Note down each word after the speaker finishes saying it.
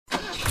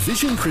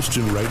Vision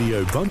Christian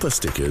Radio bumper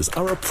stickers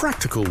are a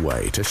practical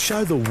way to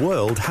show the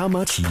world how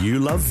much you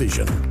love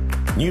Vision.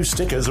 New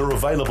stickers are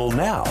available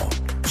now.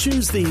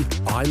 Choose the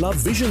I Love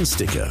Vision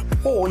sticker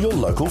or your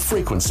local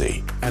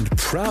frequency and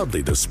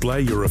proudly display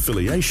your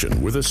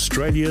affiliation with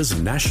Australia's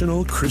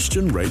national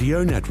Christian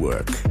radio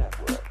network.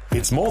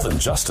 It's more than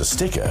just a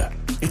sticker,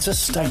 it's a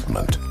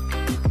statement,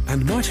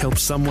 and might help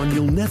someone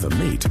you'll never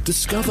meet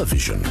discover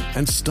Vision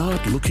and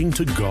start looking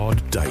to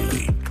God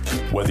daily.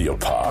 Whether you're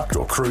parked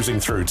or cruising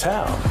through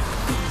town,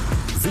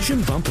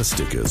 Vision bumper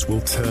stickers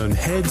will turn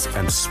heads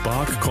and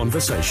spark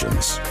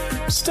conversations.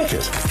 Stick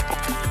it,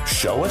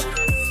 show it,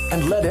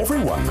 and let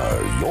everyone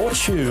know you're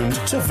tuned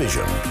to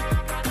Vision.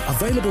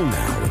 Available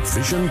now at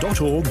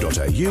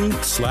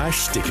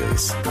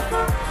vision.org.au/stickers.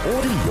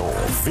 Order your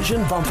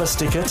Vision bumper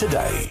sticker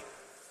today.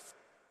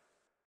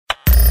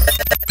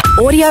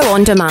 Audio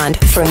on demand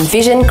from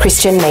Vision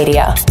Christian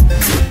Media.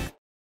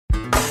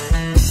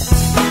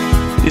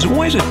 There's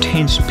always a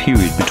tense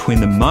period between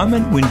the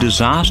moment when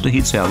disaster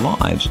hits our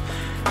lives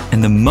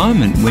and the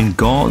moment when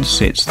God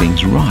sets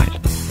things right.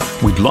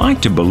 We'd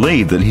like to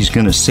believe that He's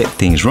going to set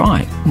things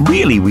right.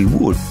 Really, we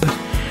would. But,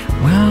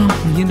 well,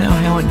 you know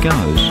how it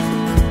goes.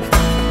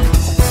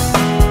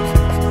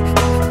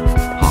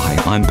 Hi,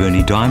 I'm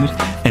Bernie Diamond,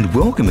 and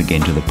welcome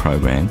again to the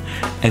program,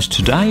 as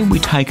today we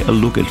take a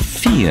look at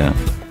fear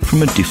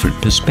from a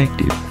different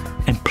perspective.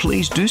 And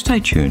please do stay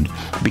tuned,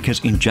 because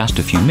in just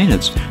a few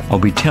minutes I'll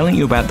be telling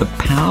you about the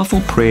powerful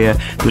prayer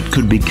that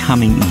could be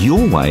coming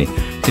your way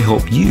to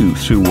help you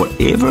through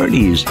whatever it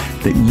is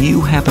that you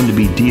happen to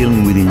be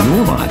dealing with in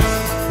your life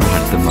right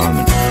at the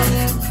moment.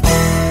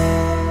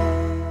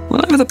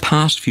 Well, over the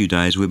past few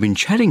days we've been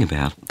chatting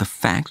about the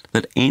fact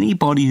that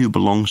anybody who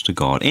belongs to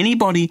God,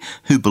 anybody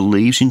who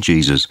believes in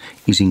Jesus,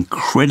 is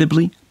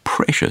incredibly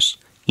precious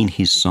in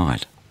His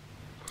sight.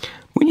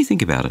 When you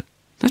think about it,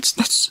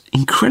 that's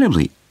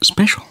incredibly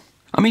special.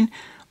 I mean,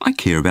 I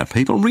care about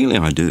people, really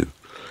I do.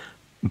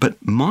 But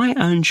my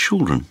own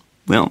children,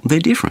 well, they're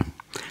different.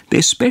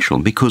 They're special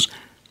because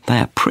they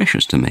are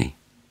precious to me.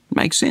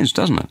 Makes sense,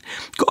 doesn't it?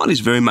 God is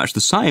very much the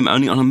same,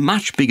 only on a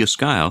much bigger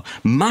scale,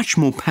 much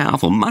more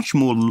powerful, much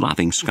more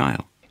loving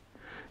scale.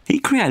 He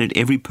created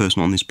every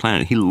person on this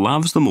planet. He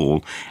loves them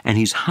all, and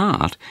His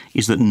heart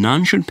is that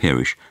none should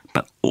perish,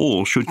 but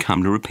all should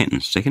come to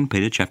repentance. 2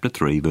 Peter chapter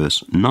 3,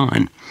 verse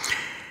 9.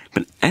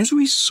 But as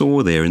we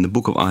saw there in the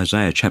book of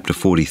Isaiah chapter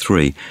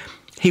 43,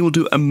 He will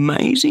do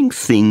amazing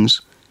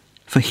things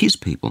for His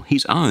people,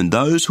 His own,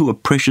 those who are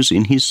precious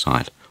in His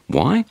sight.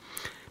 Why?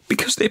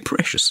 Because they're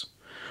precious.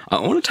 I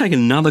want to take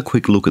another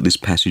quick look at this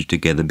passage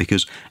together,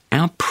 because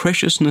our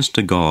preciousness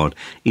to God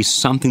is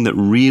something that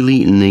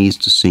really needs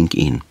to sink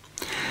in.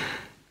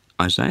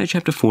 Isaiah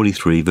chapter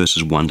 43,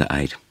 verses 1 to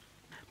 8.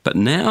 But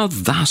now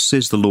thus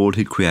says the Lord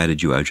who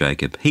created you, O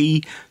Jacob,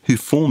 He who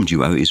formed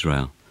you, O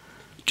Israel.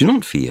 Do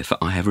not fear, for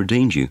I have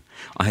redeemed you.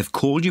 I have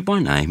called you by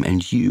name,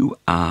 and you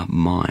are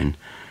mine.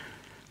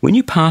 When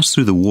you pass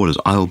through the waters,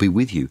 I will be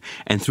with you,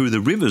 and through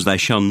the rivers they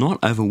shall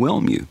not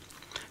overwhelm you.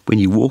 When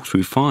you walk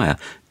through fire,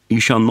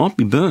 you shall not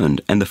be burned,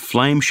 and the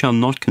flame shall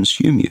not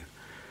consume you.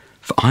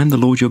 For I am the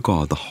Lord your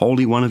God, the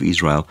Holy One of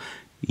Israel,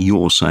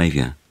 your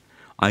Saviour.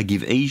 I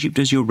give Egypt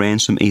as your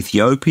ransom,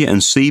 Ethiopia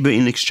and Seba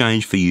in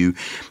exchange for you,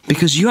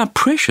 because you are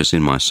precious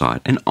in my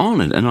sight and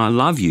honoured, and I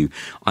love you.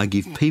 I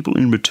give people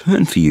in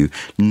return for you,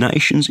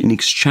 nations in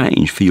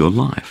exchange for your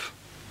life.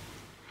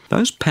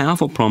 Those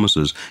powerful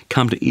promises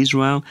come to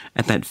Israel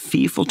at that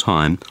fearful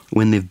time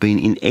when they've been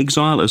in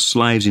exile as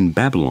slaves in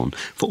Babylon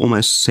for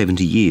almost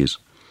 70 years.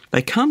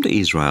 They come to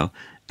Israel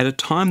at a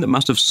time that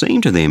must have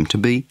seemed to them to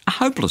be a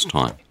hopeless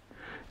time.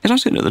 As I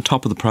said at the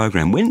top of the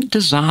program, when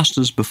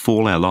disasters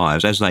befall our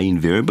lives, as they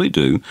invariably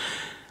do,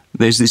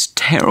 there's this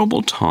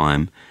terrible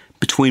time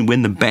between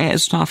when the bad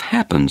stuff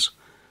happens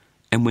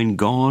and when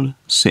God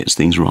sets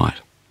things right.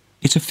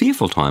 It's a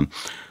fearful time.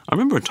 I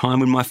remember a time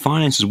when my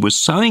finances were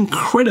so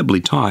incredibly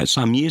tight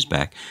some years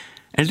back,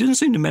 and it didn't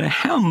seem to matter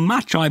how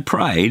much I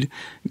prayed,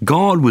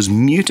 God was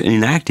mute and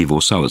inactive,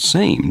 or so it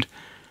seemed.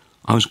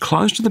 I was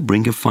close to the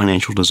brink of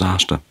financial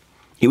disaster.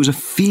 It was a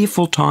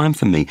fearful time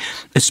for me,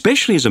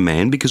 especially as a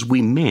man, because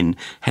we men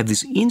have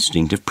this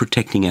instinct of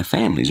protecting our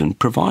families and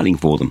providing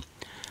for them.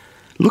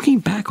 Looking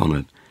back on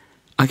it,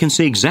 I can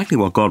see exactly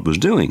what God was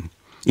doing.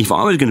 If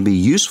I was going to be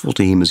useful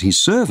to Him as His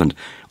servant,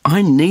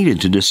 I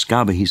needed to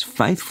discover His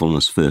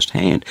faithfulness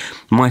firsthand.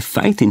 My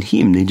faith in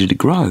Him needed to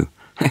grow.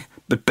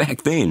 But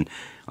back then,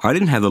 I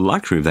didn't have the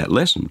luxury of that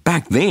lesson.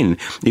 Back then,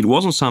 it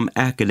wasn't some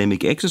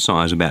academic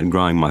exercise about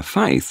growing my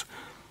faith.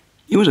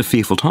 It was a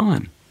fearful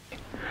time.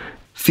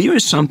 Fear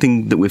is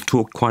something that we've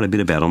talked quite a bit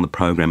about on the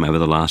program over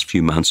the last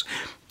few months,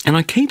 and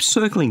I keep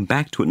circling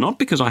back to it, not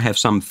because I have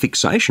some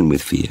fixation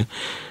with fear,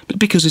 but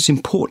because it's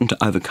important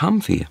to overcome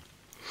fear.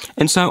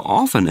 And so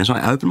often as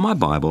I open my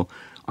Bible,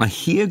 I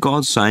hear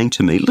God saying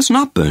to me, listen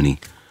up, Bernie,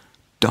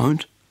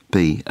 don't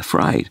be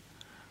afraid.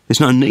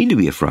 There's no need to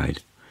be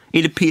afraid.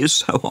 It appears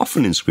so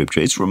often in Scripture.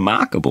 It's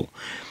remarkable.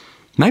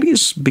 Maybe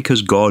it's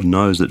because God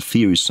knows that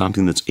fear is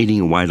something that's eating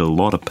away at a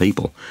lot of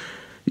people.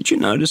 Did you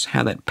notice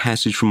how that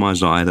passage from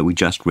Isaiah that we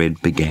just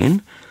read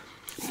began?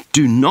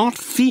 Do not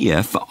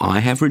fear, for I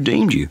have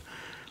redeemed you.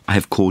 I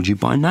have called you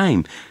by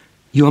name.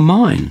 You are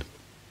mine.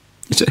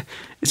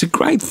 It's a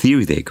great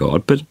theory there,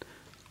 God, but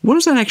what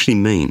does that actually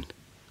mean?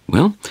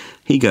 Well,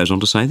 he goes on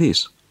to say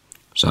this.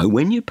 So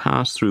when you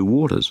pass through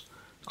waters,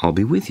 I'll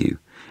be with you,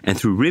 and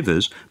through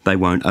rivers, they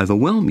won't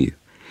overwhelm you.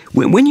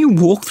 When you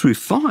walk through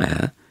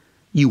fire,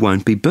 you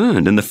won't be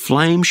burned, and the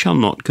flame shall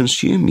not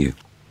consume you.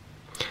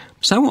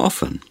 So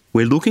often,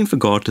 we're looking for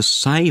God to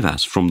save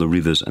us from the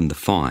rivers and the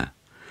fire,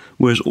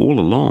 whereas all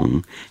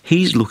along,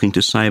 he's looking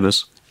to save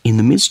us in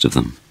the midst of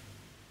them.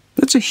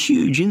 That's a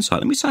huge insight.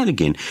 Let me say it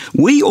again.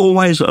 We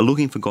always are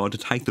looking for God to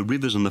take the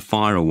rivers and the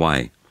fire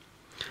away.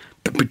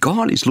 But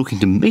God is looking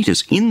to meet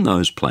us in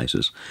those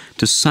places,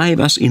 to save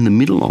us in the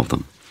middle of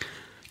them.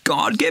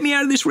 God, get me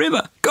out of this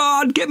river.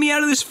 God, get me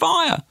out of this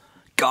fire.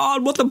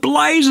 God, what the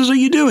blazes are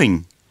you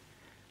doing?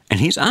 And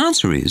his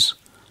answer is,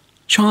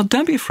 child,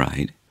 don't be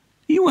afraid.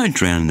 You won't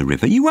drown in the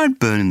river. You won't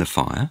burn in the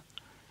fire.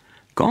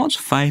 God's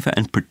favour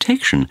and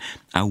protection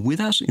are with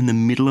us in the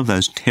middle of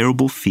those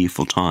terrible,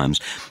 fearful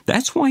times.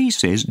 That's why he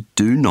says,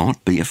 do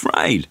not be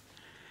afraid.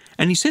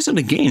 And he says it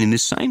again in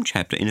this same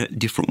chapter in a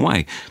different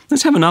way.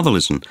 Let's have another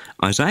listen.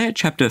 Isaiah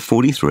chapter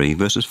 43,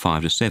 verses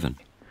 5 to 7.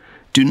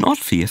 Do not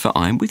fear, for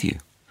I am with you.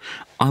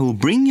 I will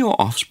bring your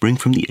offspring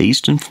from the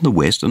east and from the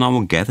west, and I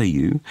will gather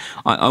you.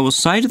 I will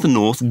say to the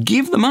north,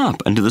 give them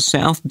up, and to the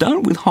south,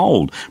 don't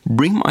withhold.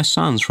 Bring my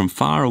sons from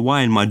far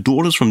away, and my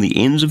daughters from the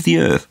ends of the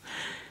earth.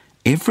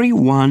 Every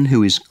one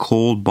who is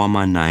called by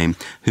my name,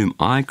 whom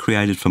I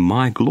created for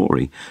my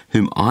glory,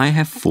 whom I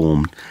have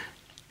formed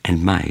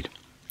and made.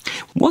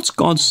 What's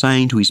God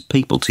saying to his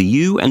people, to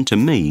you and to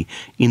me,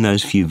 in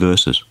those few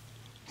verses?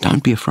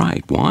 Don't be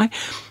afraid. Why?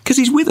 Because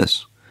he's with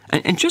us.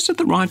 And just at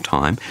the right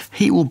time,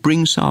 he will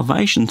bring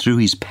salvation through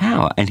his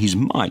power and his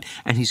might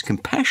and his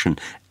compassion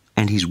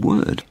and his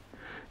word.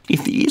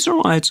 If the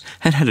Israelites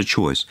had had a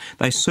choice,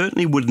 they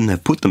certainly wouldn't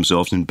have put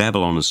themselves in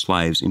Babylon as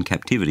slaves in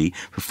captivity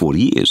for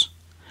 40 years.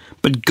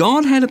 But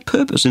God had a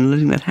purpose in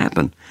letting that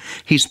happen.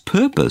 His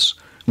purpose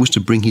was to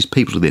bring his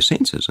people to their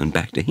senses and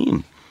back to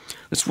him.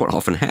 That's what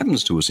often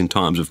happens to us in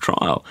times of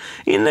trial.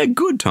 In the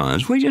good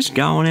times, we just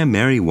go on our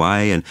merry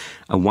way, and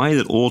a way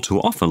that all too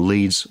often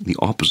leads the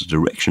opposite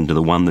direction to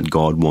the one that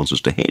God wants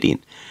us to head in.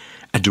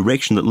 A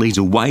direction that leads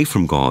away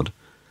from God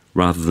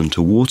rather than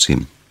towards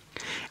him.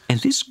 And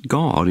this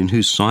God, in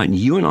whose sight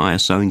you and I are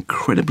so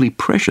incredibly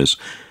precious,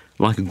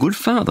 like a good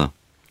father,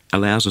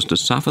 allows us to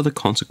suffer the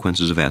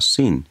consequences of our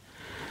sin.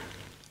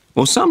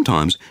 Or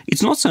sometimes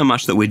it's not so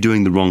much that we're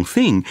doing the wrong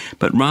thing,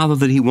 but rather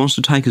that he wants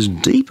to take us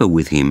deeper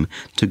with him,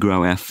 to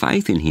grow our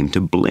faith in him,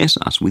 to bless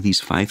us with his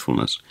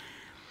faithfulness.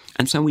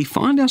 And so we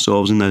find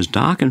ourselves in those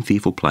dark and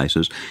fearful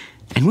places,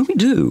 and when we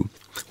do,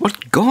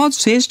 what God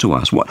says to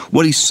us,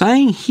 what he's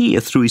saying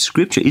here through his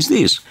scripture is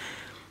this: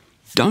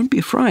 don't be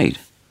afraid.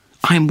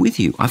 I am with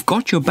you. I've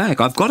got your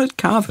back. I've got it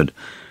covered.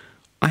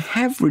 I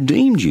have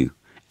redeemed you.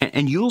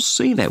 And you'll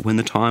see that when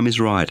the time is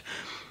right.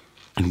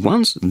 And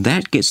once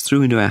that gets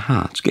through into our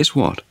hearts, guess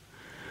what?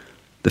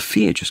 The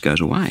fear just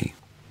goes away.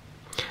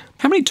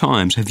 How many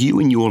times have you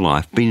in your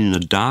life been in a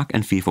dark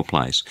and fearful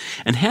place?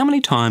 And how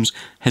many times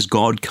has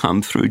God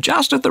come through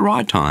just at the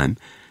right time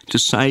to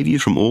save you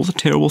from all the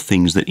terrible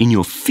things that in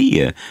your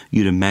fear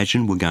you'd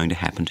imagine were going to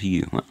happen to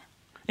you? Well,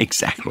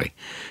 exactly.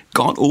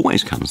 God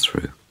always comes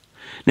through.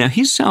 Now,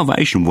 his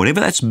salvation, whatever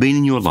that's been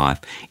in your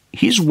life,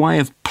 his way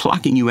of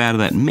plucking you out of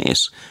that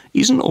mess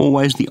isn't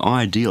always the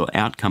ideal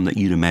outcome that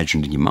you'd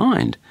imagined in your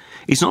mind.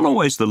 It's not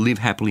always the live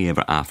happily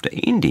ever after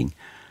ending.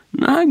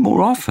 No,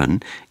 more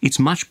often, it's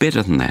much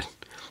better than that.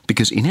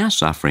 Because in our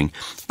suffering,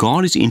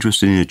 God is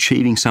interested in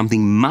achieving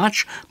something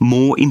much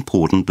more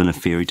important than a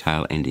fairy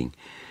tale ending.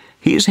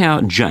 Here's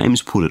how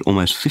James put it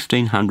almost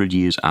 1,500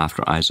 years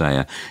after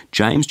Isaiah.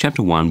 James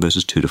chapter 1,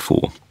 verses 2 to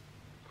 4.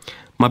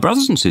 My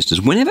brothers and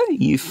sisters, whenever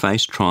you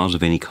face trials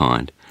of any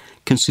kind,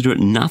 consider it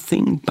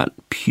nothing but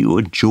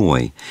pure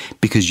joy,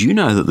 because you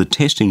know that the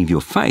testing of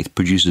your faith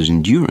produces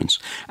endurance,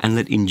 and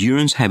let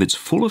endurance have its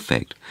full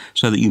effect,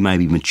 so that you may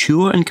be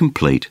mature and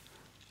complete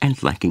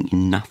and lacking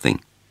in nothing.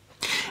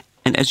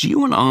 And as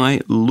you and I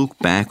look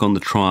back on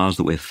the trials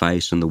that we've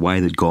faced and the way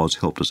that God's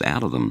helped us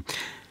out of them,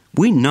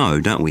 we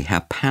know, don't we,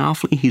 how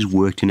powerfully he's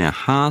worked in our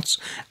hearts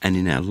and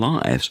in our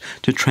lives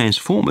to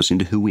transform us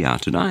into who we are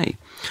today.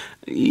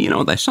 You know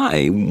what they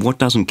say, what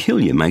doesn't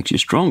kill you makes you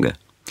stronger.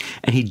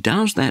 And he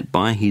does that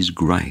by his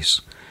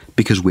grace,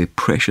 because we're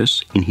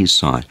precious in his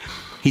sight.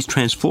 He's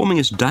transforming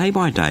us day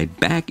by day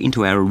back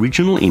into our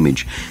original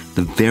image,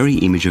 the very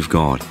image of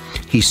God.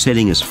 He's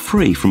setting us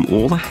free from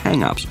all the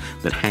hang-ups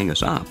that hang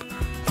us up,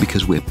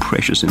 because we're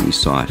precious in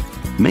his sight.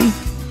 Me,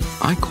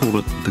 I call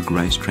it the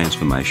grace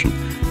transformation.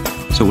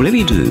 So whatever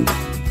you do,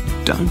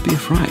 don't be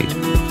afraid.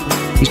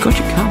 He's got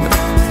you covered.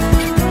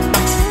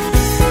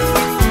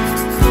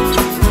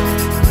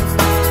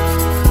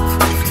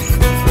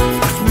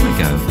 Before I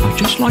go, I'd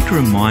just like to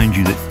remind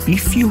you that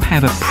if you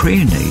have a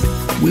prayer need,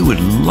 we would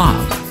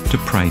love to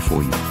pray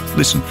for you.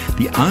 Listen,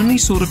 the only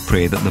sort of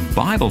prayer that the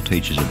Bible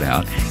teaches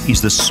about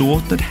is the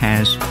sort that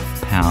has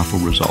powerful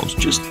results.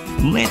 Just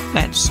let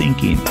that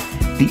sink in.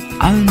 The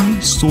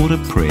only sort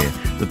of prayer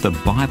that the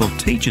Bible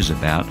teaches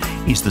about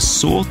is the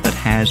sort that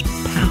has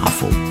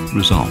powerful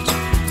results.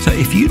 So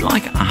if you'd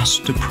like us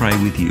to pray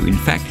with you, in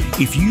fact,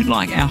 if you'd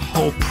like our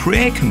whole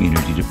prayer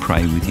community to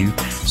pray with you,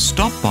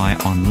 stop by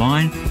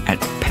online at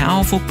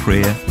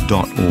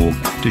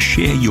powerfulprayer.org to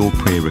share your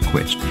prayer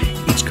request.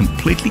 It's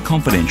completely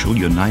confidential,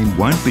 your name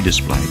won't be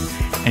displayed,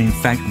 and in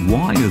fact,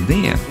 while you're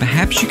there,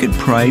 perhaps you could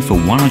pray for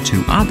one or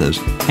two others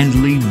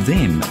and leave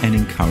them an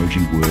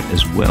encouraging word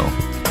as well.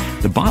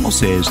 The Bible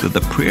says that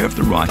the prayer of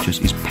the righteous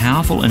is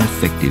powerful and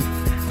effective,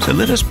 so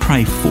let us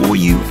pray for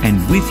you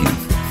and with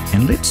you.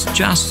 And let's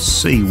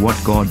just see what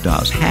God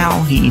does,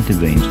 how He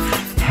intervenes,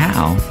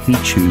 how He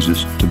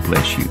chooses to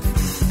bless you.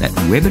 That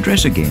web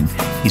address again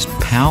is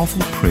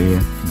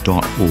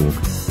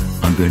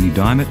powerfulprayer.org. I'm Bernie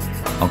Diamond.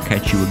 I'll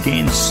catch you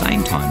again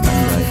same time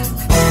Monday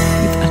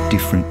with a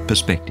different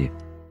perspective.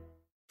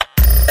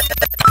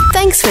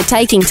 Thanks for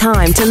taking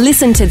time to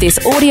listen to this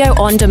audio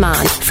on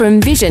demand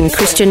from Vision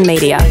Christian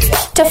Media.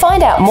 To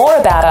find out more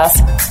about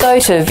us, go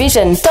to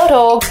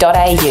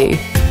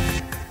vision.org.au.